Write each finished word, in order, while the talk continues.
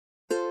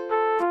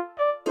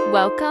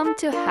Welcome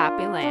to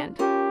HappyLand.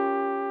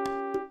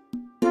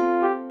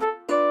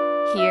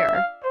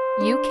 Here,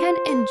 you can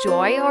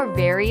enjoy our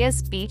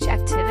various beach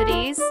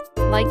activities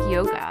like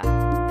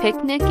yoga,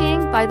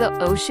 picnicking by the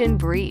ocean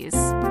breeze,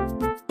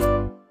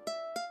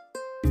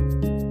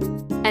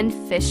 and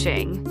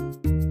fishing.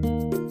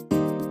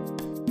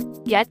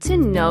 Get to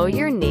know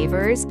your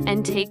neighbors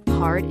and take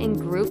part in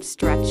group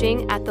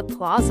stretching at the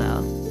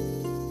plaza.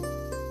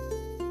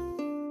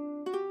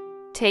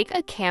 Take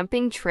a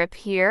camping trip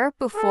here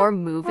before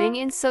moving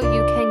in so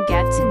you can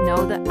get to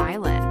know the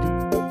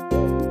island.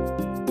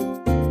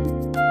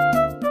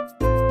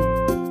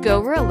 Go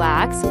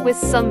relax with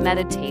some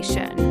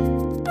meditation.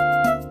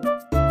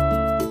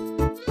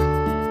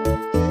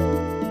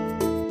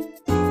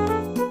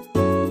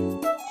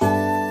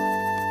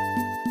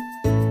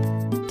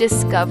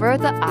 Discover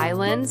the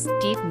island's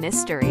deep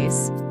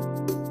mysteries.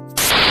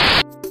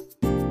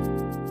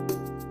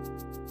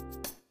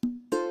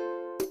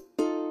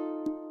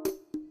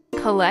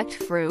 Collect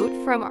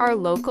fruit from our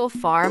local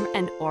farm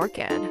and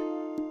orchard.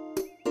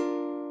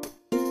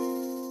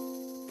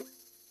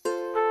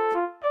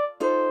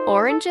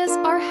 Oranges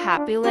are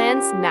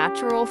HappyLand's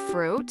natural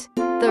fruit,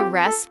 the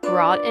rest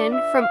brought in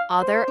from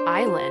other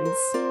islands.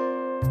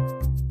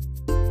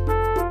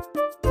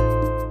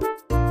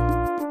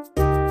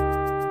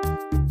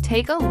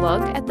 Take a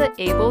look at the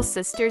Able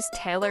Sisters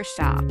tailor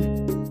shop.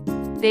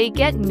 They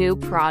get new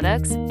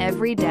products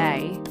every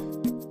day.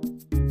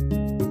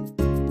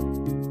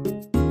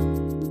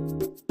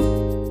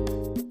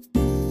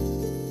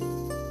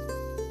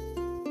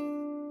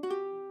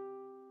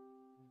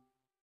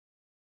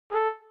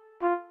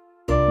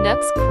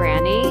 Nook's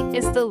Cranny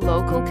is the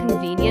local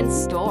convenience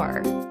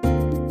store.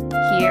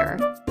 Here,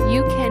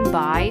 you can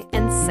buy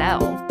and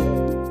sell.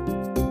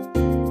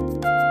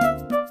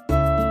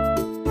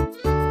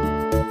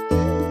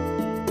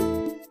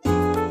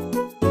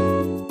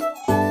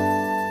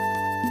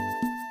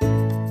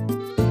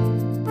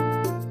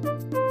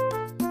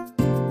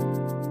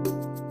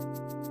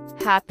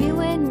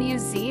 HappyLand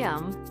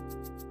Museum.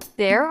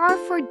 There are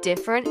for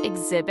different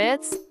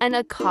exhibits and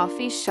a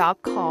coffee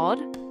shop called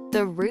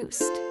The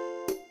Roost.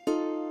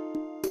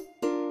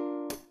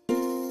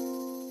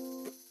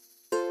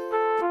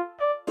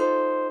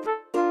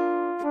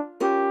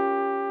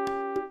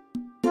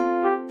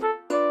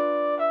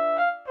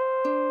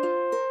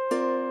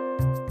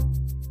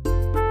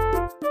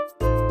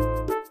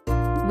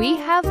 We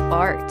have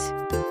art.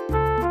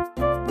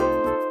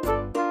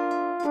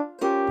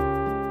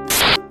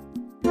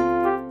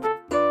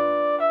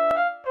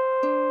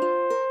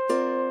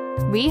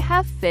 We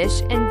have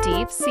fish and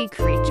deep-sea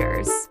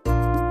creatures.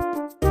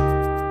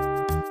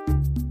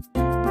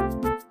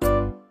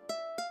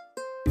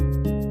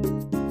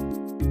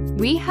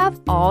 We have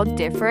all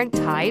different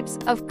types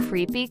of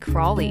creepy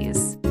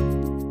crawlies.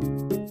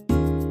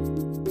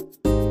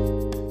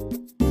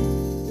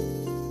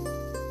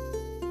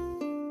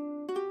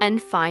 And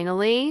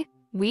finally,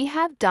 we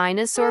have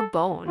dinosaur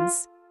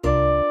bones.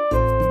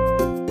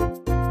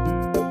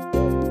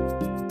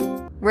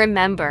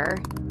 Remember,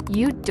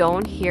 you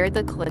don't hear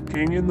the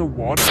clicking In the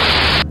water.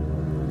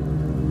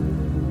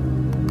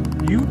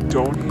 You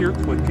don't hear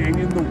clicking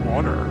in the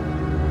water.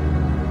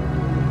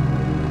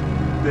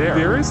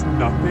 There is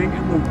nothing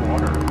in the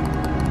water.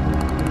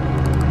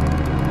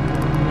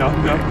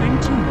 Nothing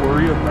to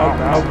worry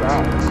about.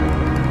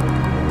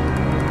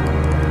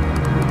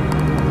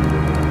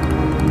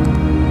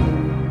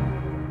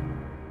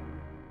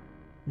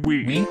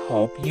 We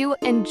hope you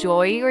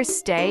enjoy your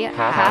stay at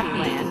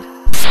HappyLand.